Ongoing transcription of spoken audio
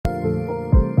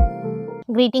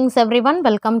Greetings everyone,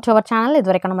 welcome to our channel. If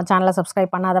you haven't our channel subscribe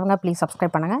பண்ணாதவங்க please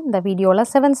subscribe பண்ணுங்க. இந்த வீடியோல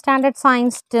 7th standard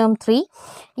science term 3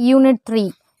 unit 3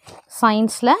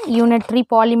 scienceல unit 3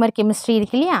 polymer chemistry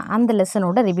இருக்குல்லையா அந்த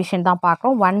லெசனோட revision தான்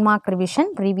பார்க்குறோம். 1 mark revision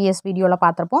previous வீடியோல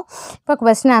பார்த்திருப்போம். இப்போ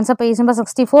question answer page number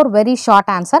 64 very short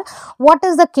answer. What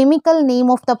is the chemical name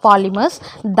of the polymers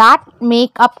that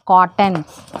make up cotton?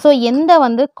 So எந்த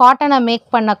வந்து காட்டனை make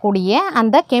பண்ணக்கூடிய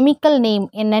அந்த chemical name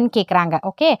என்னன்னு கேக்குறாங்க.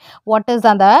 ஓகே, what is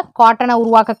அந்த காட்டனை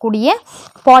உருவாக்கக்கூடிய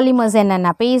polymers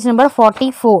என்னென்ன? Page number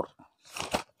 44.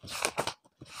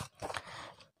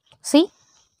 See,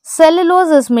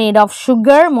 cellulose is made of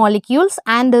sugar molecules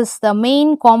and is the main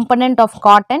component of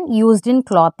cotton used in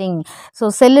clothing.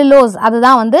 So cellulose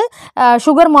அதுதான் வந்து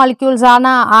sugar molecules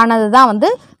ஆனது தான்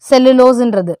வந்து cellulose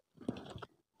ன்றது.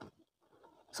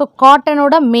 So cotton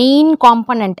ஓட main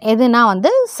component எதுனா வந்து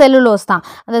cellulose தான்.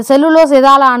 அந்த cellulose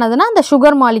எதால ஆனதுனா அந்த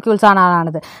sugar molecules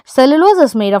ஆனது. Cellulose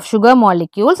is made of sugar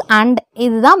molecules and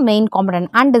இதுதான் main component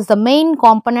and is the main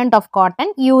component of cotton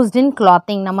used in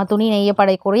clothing. நம்ம துணி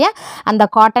நெய்யப்படக்கூடிய அந்த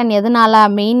cotton எதனால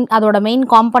அதோட main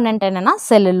component என்னன்னா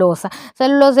cellulose.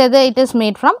 Cellulose எது? It is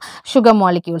made from sugar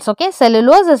molecules. Okay,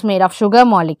 cellulose is made of sugar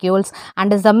molecules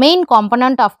and is the main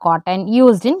component of cotton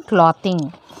used in clothing.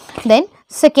 Then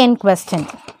second question.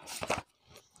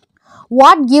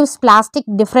 What gives plastic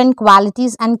different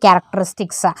qualities and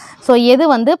characteristics? So எது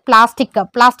வந்து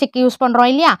plastic use பண்றோம்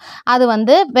இல்லையா அது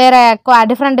வந்து வேற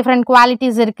different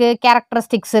qualities இருக்கு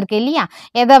characteristics இருக்கு இல்லையா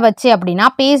எதை வச்சு அப்படின்னா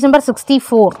page number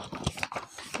 64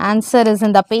 answer is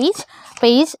in the page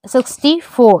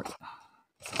 64.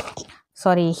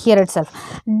 Sorry, here itself.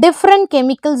 Different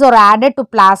chemicals are added to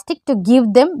plastic to give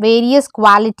them various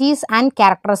qualities and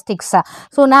characteristics.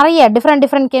 So நிறைய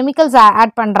different chemicals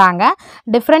add பண்றாங்க.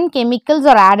 Different chemicals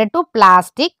are added to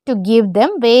plastic to give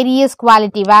them various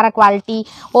quality. வேற quality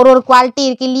ஒரு quality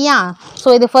இருக்கு இல்லையா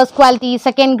so இது first quality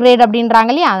second grade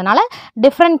அப்படின்றாங்க இல்லையா அதனால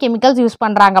different chemicals யூஸ்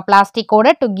பண்றாங்க plastic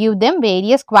ஓட to give them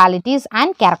various qualities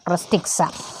and characteristics.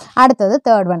 அடுத்தது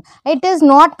third one. It is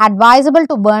not advisable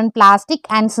to burn plastic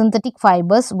and synthetic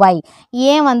fibers. Why?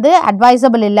 ஏன் வந்து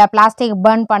advisable இல்ல plastic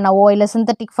burn பண்ணவோ இல்ல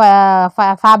synthetic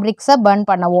fabrics burn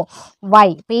பண்ணவோ? Why?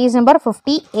 Page number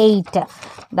 58.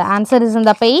 The answer is in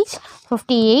the page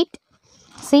 58.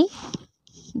 See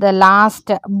the last.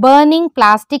 Burning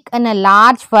plastic in a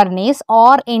large furnace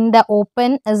or in the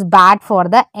open is bad for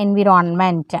the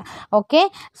environment. Okay,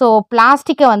 so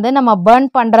plastic வந்து நம்ம burn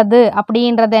பண்றது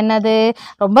அப்படின்றது என்னது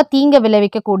ரொம்ப தீங்கு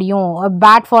விளைவிக்க கூடியும்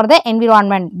bad for the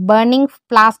environment. Burning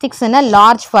plastics in a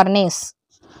large furnace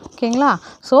ஓகேங்களா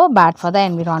so bad for the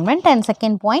environment. And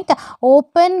second point,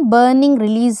 open burning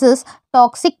releases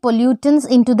toxic pollutants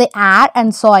into the air and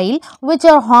soil which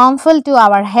are harmful to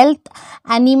our health,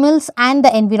 animals and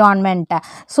the environment.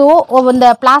 So இந்த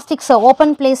plastics open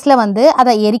placeல வந்து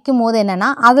அதை எரிக்கும் போது என்னன்னா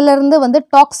அதுல இருந்து வந்து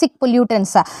toxic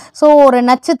pollutants so ஒரு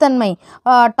நச்சுத்தன்மை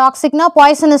toxicனா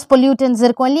poisonous pollutants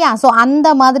இருக்கும் இல்லையா so அந்த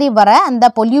மாதிரி வர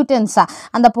அந்த pollutants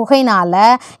அந்த புகையினால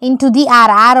into the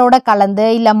air ஓட கலந்து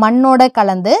இல்ல மண்ணோட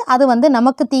கலந்து அது வந்து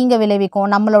நமக்கு தீங்கு விளைவிக்கும்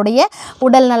நம்மளுடைய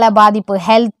உடல்நல பாதிப்பு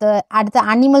health அடுத்து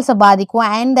animals பாதிக்கும்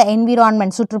and the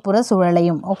environment சுற்றுப்புற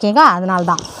சூழலையும் ஓகேங்க அதனால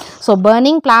தான் so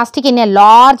burning plastic in a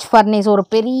large furnace ஒரு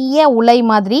பெரிய உலை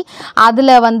மாதிரி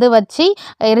அதுல வந்து வச்சு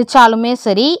எரிச்சாலுமே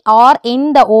சரி or in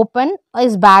the open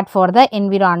is bad for the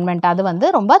environment அது வந்து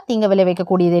ரொம்ப தீங்கு விளைவிக்க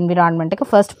கூடியது environmentக்கு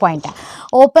first point.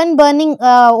 Open burning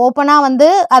ஓபனா வந்து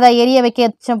அதை எரிய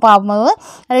வைக்க பாக்கும்போது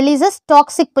releases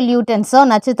toxic pollutants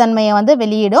நச்சுத்தன்மையை வந்து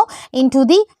வெளியிடும் into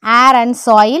the air and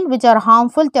soil which are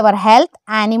harmful to our health,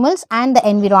 animals and the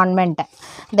environment.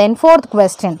 Then fourth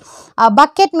question. A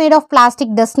bucket made of plastic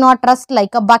does not rust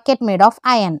like a bucket made of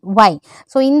iron. Why?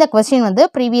 So இந்த question வந்து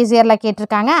previous yearல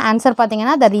கேட்டிருக்காங்க answer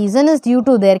பாத்தீங்கன்னா the reason is due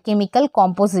to their chemical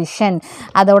composition.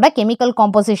 அதோட chemical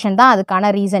composition தான்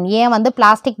அதுக்கான reason. ஏன் வந்து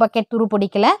plastic bucket துரு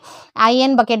பிடிக்கல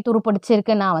iron bucket துரு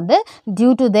பிடிச்சிருக்குன்னா வந்து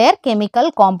due to their chemical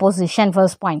composition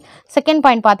first point. Second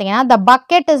point பாத்தீங்கன்னா the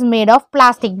bucket is made of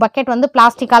plastic. bucket வந்து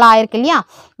பிளாஸ்டிக்கால ஆயிருக்கு இல்லையா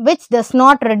which does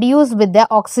not reduce with the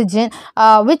oxygen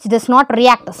which does not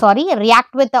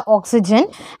react with the oxygen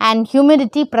and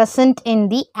humidity present in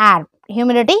the air.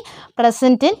 Humidity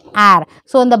present in air.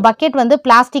 So இந்த bucket வந்து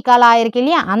பிளாஸ்டிக்கால ஆயிருக்கு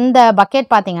இல்லையா அந்த bucket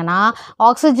பாத்தீங்கன்னா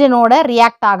ஆக்சிஜனோட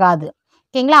react ஆகாது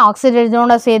ஓகேங்களா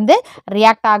ஆக்சிஜனோட சேர்ந்து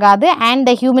ரியாக்ட் ஆகாது and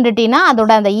the humidityனா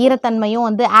அதோட அந்த ஈரத்தன்மையும்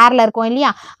வந்து ஏர்ல இருக்கும்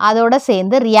இல்லையா அதோட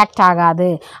சேர்ந்து ரியாக்ட் ஆகாது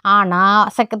ஆனா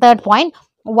third point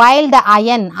while the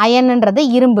ironன்றது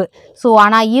இரும்பு so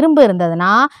ஆனா இரும்பு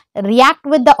இருந்ததுன்னா react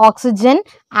with the oxygen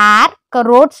air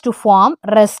corrodes to form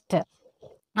rust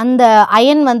அந்த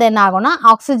அயன் வந்து என்ன ஆகும்னா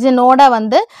ஆக்சிஜனோட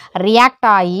வந்து ரியாக்ட்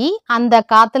ஆகி அந்த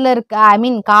காற்றுல இருக்க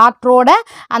காற்றோட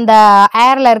அந்த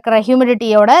ஏரில் இருக்கிற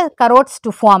ஹியூமிடிட்டியோட கரோட்ஸ்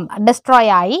டு ஃபார்ம்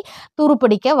டெஸ்ட்ராய் ஆகி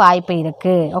துருப்பிடிக்க வாய்ப்பு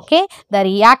இருக்குது. Okay,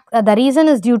 the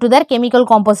reason is due to Dhar chemical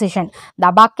composition.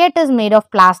 The bucket is made of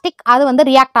plastic. அது வந்து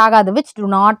ரியாக்ட் ஆகாது, which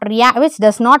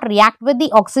does not react with the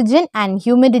oxygen and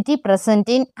humidity present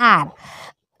in air.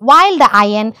 While the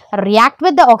iron react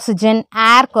with the oxygen,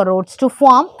 air corrodes to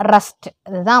form rust.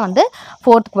 இதுதான் வந்து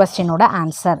fourth question ஓட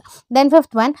answer. Then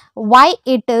fifth one, why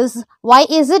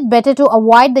is it better to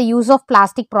avoid the use of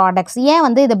plastic products? ஏன்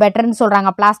வந்து இது பெட்டர்னு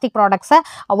சொல்றாங்க, plastic products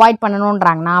avoid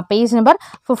பண்ணணும்ன்றாங்கன்னா page number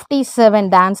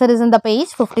 57. The answer is in the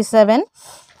page 57.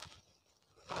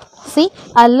 See,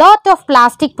 a lot of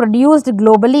plastic produced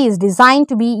globally is designed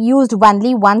to be used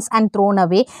only once and thrown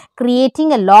away, creating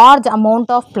a large amount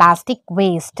of plastic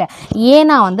waste.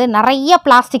 ஏன்னா வந்து நிறைய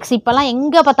plastics இப்போல்லாம்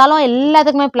எங்கே பார்த்தாலும்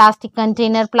எல்லாத்துக்குமே plastic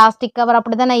container, plastic cover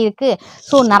அப்படி தானே இருக்குது.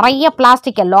 ஸோ நிறைய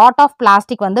பிளாஸ்டிக், லாட் ஆஃப்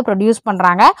பிளாஸ்டிக் வந்து ப்ரொடியூஸ்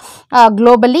பண்ணுறாங்க.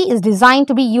 globally is designed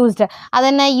to be used. அது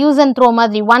என்ன, யூஸ் அண்ட் த்ரோ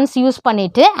மாதிரி, ஒன்ஸ் யூஸ்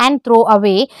பண்ணிவிட்டு and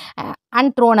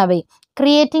thrown away.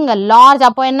 Creating a large,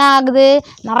 அப்போ என்ன ஆகுது,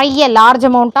 நிறைய large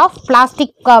amount of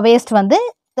plastic waste வந்து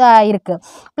இருக்கு.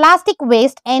 Plastic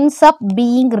waste ends up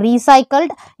being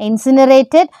recycled,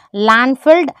 incinerated,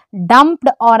 landfilled, dumped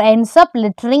or ends up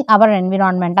littering our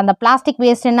environment. அந்த plastic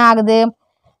waste என்ன ஆகுது,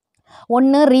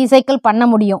 ஒன்று ரீசைக்கிள் பண்ண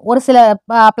முடியும், ஒரு சில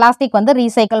பிளாஸ்டிக் வந்து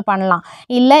ரீசைக்கிள் பண்ணலாம்,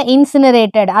 இல்லை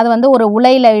இன்சினரேட்டட், அது வந்து ஒரு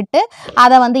உலையில் விட்டு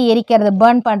அதை வந்து எரிக்கிறது,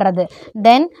 பர்ன் பண்ணுறது.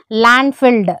 தென்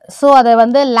லேண்ட்ஃபில்டு, ஸோ அதை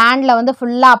வந்து லேண்டில் வந்து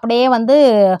ஃபுல்லாக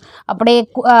அப்படியே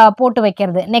போட்டு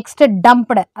வைக்கிறது. நெக்ஸ்ட்டு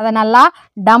டம்ப்டு, அதை நல்லா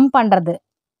டம்ப் பண்ணுறது.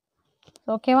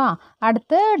 ஓகேவா,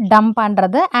 அடுத்து டம்ப்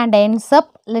பண்ணுறது and ends up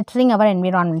littering our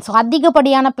environment. So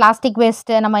அதிகப்படியான பிளாஸ்டிக்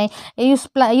வேஸ்ட்டு நம்ம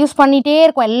யூஸ் பண்ணிகிட்டே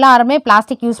இருக்கோம். எல்லாருமே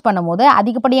பிளாஸ்டிக் யூஸ் பண்ணும்போது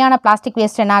அதிகப்படியான பிளாஸ்டிக்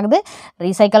வேஸ்ட் என்ன ஆகுது,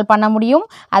 ரீசைக்கிள் பண்ண முடியும்.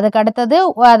 அதுக்கு அடுத்தது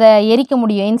அதை எரிக்க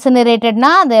முடியும்,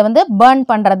 இன்சினரேட்டட்னா அதை வந்து பர்ன்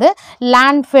பண்ணுறது.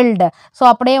 லேண்ட்ஃபில்டு, ஸோ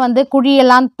அப்படியே வந்து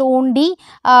குழியெல்லாம் தோண்டி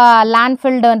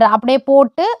லேண்ட்ஃபில்டு அப்படியே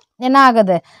போட்டு என்ன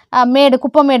ஆகுது,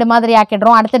 குப்பை மேடு மாதிரி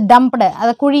ஆக்கிடுறோம். அடுத்து டம்ப்டு,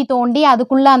 அதை குழி தோண்டி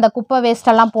அதுக்குள்ளே அந்த குப்பை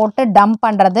வேஸ்டெல்லாம் போட்டு டம்ப்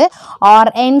பண்ணுறது. R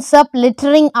ends up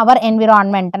littering our environment.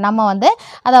 நம்ம வந்து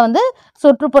அதை வந்து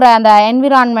சுற்றுப்புற அந்த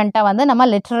என்விரான்மெண்ட்டை வந்து நம்ம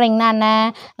லிட்டரிங்னா என்ன,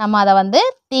 நம்ம அதை வந்து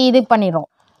இது பண்ணிடுறோம்,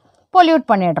 பொல்யூட்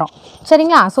பண்ணிடுறோம்.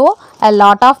 சரிங்களா. So a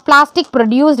lot of plastic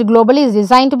produced globally is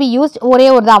designed to be used ஒரே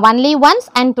ஒரு தான், only once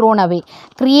and thrown away,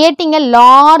 creating a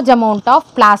large amount of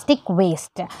plastic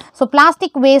waste. So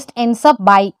plastic waste ends up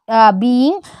by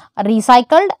being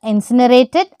recycled,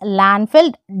 incinerated,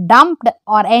 landfilled, dumped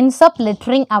or ends up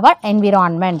littering our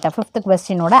environment. Fifth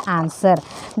question ஓட answer.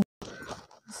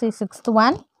 See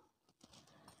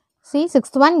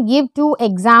sixth one, give two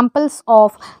examples of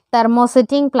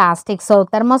thermosetting plastics. So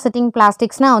thermosetting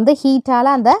plastics na வந்து ஹீட்டால்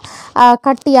அந்த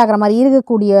கட்டி ஆகிற மாதிரி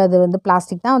இருக்கக்கூடியது வந்து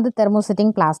plastic தான் வந்து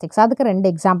thermosetting plastics. அதுக்கு ரெண்டு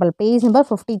எக்ஸாம்பிள், பேஜ் நம்பர்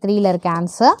 53ல இருக்க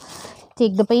answer.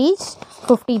 Take the page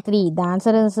 53. The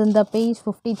answer is in the page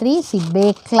 53. See,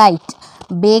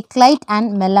 bakelite and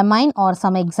melamine are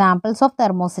some examples of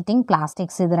thermosetting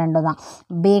plastics. இது ரெண்டு தான்,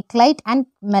 bakelite and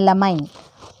melamine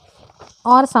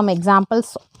are some examples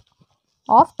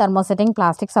of thermosetting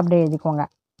plastics. அப்படி எழுதிக்கோங்க.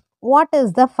 What is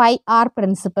the 5R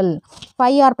principle?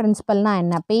 5R principle na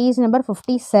enna, page number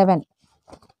 57.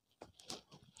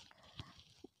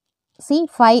 See,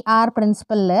 5R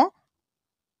principle,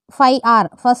 5R,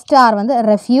 first R வந்து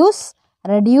refuse,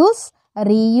 reduce,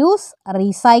 reuse,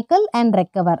 recycle and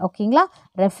recover. ஓகேங்களா,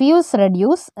 refuse,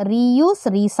 reduce, reuse,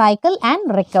 recycle and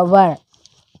recover.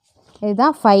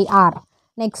 இதுதான் 5R.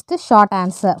 Next short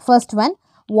answer. First one,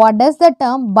 what does the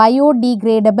term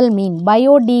biodegradable mean?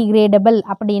 biodegradable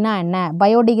அப்படின்னா என்ன,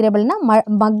 biodegradableனா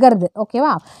மக்கறது.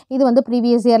 ஓகேவா, இது வந்து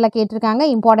previous இயரில் கேட்டிருக்காங்க,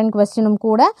 இம்பார்ட்டன்ட் கொஸ்டினும்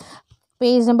கூட.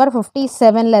 பேஜ் நம்பர்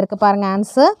 57ல இருக்கு பாருங்க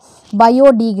answer.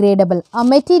 biodegradable, a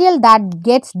material that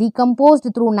gets decomposed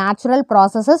through natural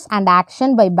processes and action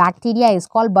by bacteria is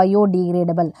called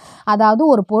biodegradable. அதாவது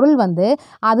ஒரு பொருள் வந்து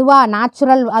அதுவா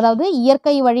நேச்சுரல், அதாவது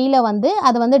இயற்கை வழியில் வந்து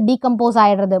அது வந்து டீகம்போஸ்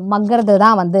ஆகிடுறது, மக்கறது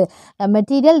தான் வந்து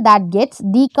material that gets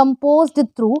decomposed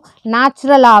through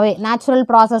natural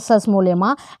processes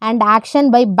மூலயமா அண்ட்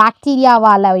ஆக்ஷன் பை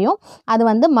பாக்டீரியாவாலையும் அது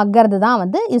வந்து மக்கறது தான்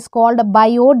வந்து is called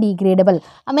biodegradable.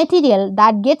 a material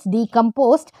that gets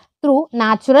decomposed through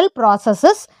natural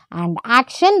processes and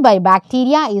action by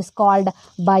bacteria is called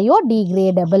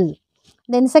biodegradable.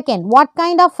 Then second, what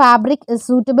kind of fabric is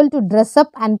suitable to dress up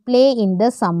and play in the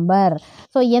summer?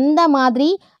 So எந்த மாதிரி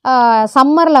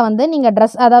சம்மரில் வந்து நீங்கள்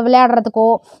dress அதை விளையாடுறதுக்கோ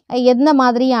எந்த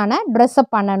மாதிரியான dress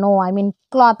அப் பண்ணணும், ஐ மீன்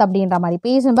cloth அப்படின்ற மாதிரி.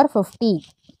 Page number 50.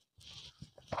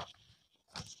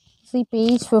 See,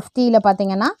 பேஜ் 50ல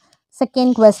பார்த்தீங்கன்னா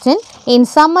Second question, in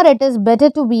summer it is better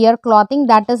to wear clothing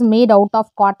that is made out of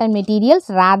cotton materials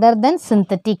rather than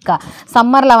synthetic.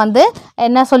 Summerல வந்து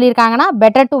என்ன சொல்லியிருக்காங்கன்னா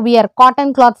better to wear cotton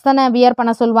cloths தானே wear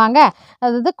பண்ண சொல்லுவாங்க.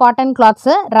 அதாவது cotton cloths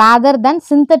rather than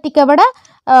synthetic விட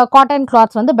cotton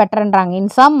cloths வந்து பெட்டர்ன்றாங்க. In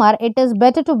summer it is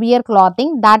better to wear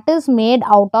clothing that is made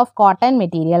out of cotton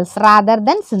materials rather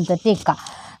than synthetic.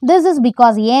 This is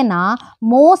because ஏன்னா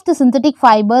most synthetic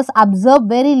fibers absorb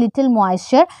very little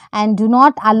moisture and do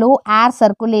not allow air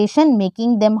circulation,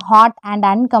 making them hot and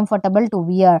uncomfortable to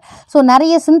wear. So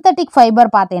நிறைய synthetic fibre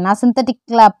பார்த்தீங்கன்னா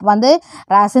சிந்தட்டிக்கில் வந்து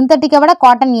சிந்தட்டிக்கை விட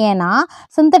cotton ஏன்னா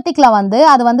சிந்தட்டிக்கில் வந்து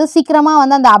அது வந்து சீக்கிரமாக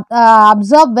வந்து அந்த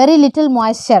அப்சார்ப் வெரி லிட்டில்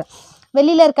மாய்ஸ்சர்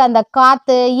வெளியில் இருக்க அந்த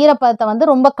காற்று ஈரப்பதத்தை வந்து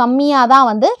ரொம்ப கம்மியாக தான்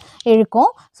வந்து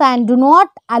இழுக்கும். So and to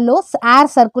not allows air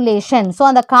circulation. So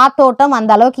அந்த காற்றோட்டம்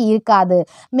அந்த அளவுக்கு இருக்காது.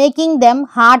 Making them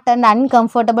hot and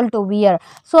uncomfortable to wear.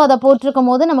 So அதை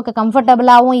போட்டிருக்கும் போது நமக்கு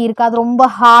கம்ஃபர்டபுளாகவும் இருக்காது. ரொம்ப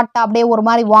ஹாட் அப்படியே ஒரு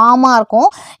மாதிரி வார்மாக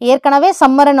இருக்கும். ஏற்கனவே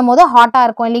சம்மர்ன்னும் போது ஹாட்டாக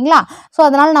இருக்கும் இல்லைங்களா? ஸோ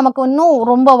அதனால் நமக்கு இன்னும்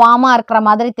ரொம்ப வார்மாக இருக்கிற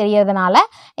மாதிரி தெரியறதுனால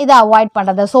இதை அவாய்ட்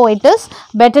பண்ணுறது. So it is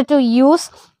better to use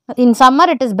in summer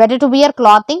it is better to wear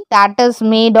clothing that is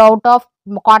made out of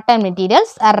cotton materials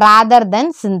rather than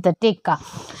synthetic.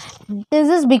 This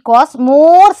is because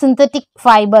most synthetic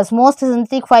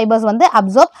fibers வந்து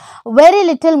absorb very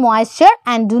little moisture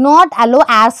and do not allow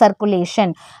air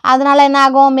circulation. அதனால என்ன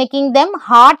ஆகும்? making them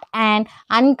hot and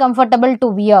uncomfortable to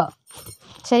wear.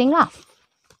 சரிங்களா?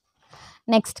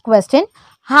 Next question,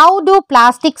 how do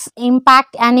plastics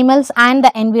impact animals and the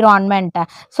environment?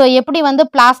 So எப்படி வந்து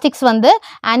plastics வந்து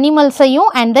அனிமல்ஸையும்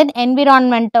and then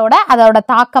என்விரான்மெண்ட்டோட அதோட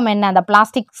தாக்கம் என்ன அந்த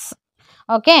plastics?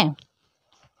 Okay,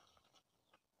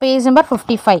 page number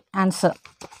 55 answer.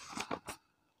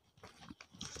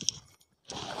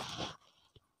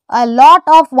 A lot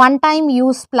of one-time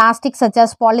use plastics such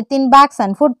as polythene bags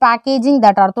and food packaging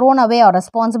that are thrown away are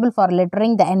responsible for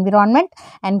littering the environment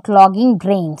and clogging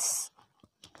drains.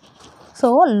 So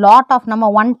lot of நம்ம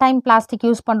one time plastic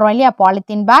use பண்ணுறோம் இல்லையா,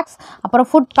 polythene packs, அப்புறம்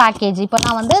food package. இப்போ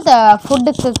நான் வந்து இந்த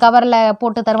ஃபுட்டுக்கு கவரில்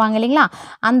போட்டு தருவாங்க இல்லைங்களா,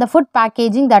 அந்த food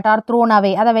packaging that R thrown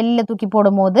அவே, அதை வெளியில் தூக்கி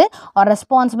போடும்போது are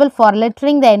responsible for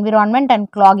littering the environment and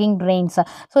clogging trains.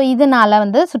 So இதனால்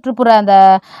வந்து சுற்றுப்புற அந்த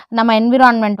நம்ம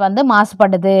என்விரான்மெண்ட் வந்து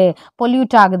மாசுபடுது,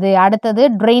 பொல்யூட் ஆகுது. அடுத்தது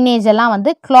ட்ரைனேஜ் எல்லாம்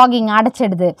வந்து clogging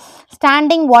அடைச்சிடுது.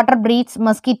 Standing water breeds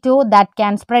mosquito that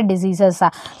can spread diseases.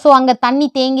 So அங்கே தண்ணி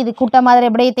தேங்கிது, குட்டை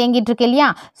மாதிரி எப்படியே தேங்கிட்டு இருக்கு இல்லையா,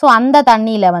 ஸோ அந்த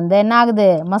தண்ணியில் வந்து என்ன ஆகுது,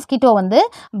 மஸ்கிட்டோ வந்து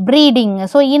ப்ரீடிங்,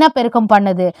 ஸோ இனப்பெருக்கம்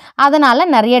பண்ணுது. அதனால்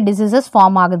நிறைய டிசீசஸ்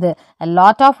ஃபார்ம் ஆகுது.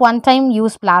 Lot of one time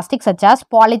use plastic such as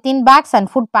polythene packs and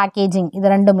food packaging,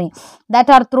 இது ரெண்டுமே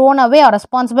that R thrown away are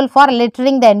responsible for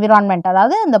littering the environment,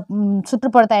 அதாவது இந்த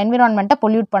சுற்றுப்புறத்தை என்விரான்மெண்ட்டை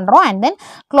பொல்யூட் பண்ணுறோம். And then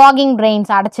clogging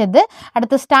trains அடைச்சிது.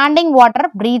 அடுத்து standing water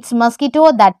breeds mosquito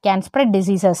that can spread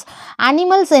diseases.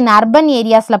 Animals in urban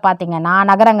ஏரியாஸில் பார்த்தீங்கன்னா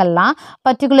நகரங்கள்லாம்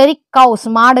particularly கவுஸ்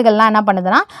மாடுகள்லாம் என்ன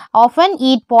பண்ணுதுன்னா often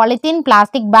eat polythene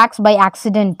plastic bags by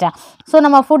accident. So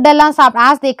நம்ம ஃபுட்டெல்லாம்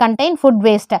as they contain food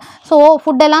waste. So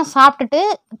ஃபுட்டெல்லாம் சாப்பிட்டுட்டு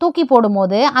தூக்கி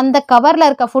போடும்போது அந்த கவரில்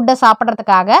இருக்க ஃபுட்டை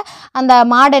சாப்பிட்றதுக்காக அந்த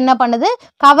மாடு என்ன பண்ணுது,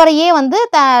 கவரையே வந்து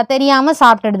தெரியாமல்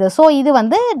சாப்பிட்டுடுது. ஸோ இது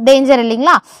வந்து டேஞ்சர்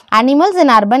இல்லைங்களா. Animals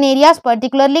in urban areas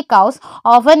particularly கவுஸ்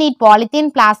often eat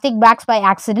polythene plastic bags by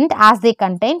accident as they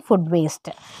contain food waste.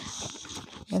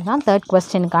 இதுதான் third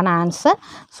கொஸ்டினுக்கான answer.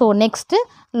 So next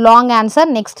long answer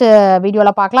next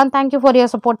வீடியோவில் பார்க்கலாம். Thank you for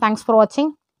your support. Thanks for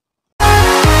வாட்சிங்.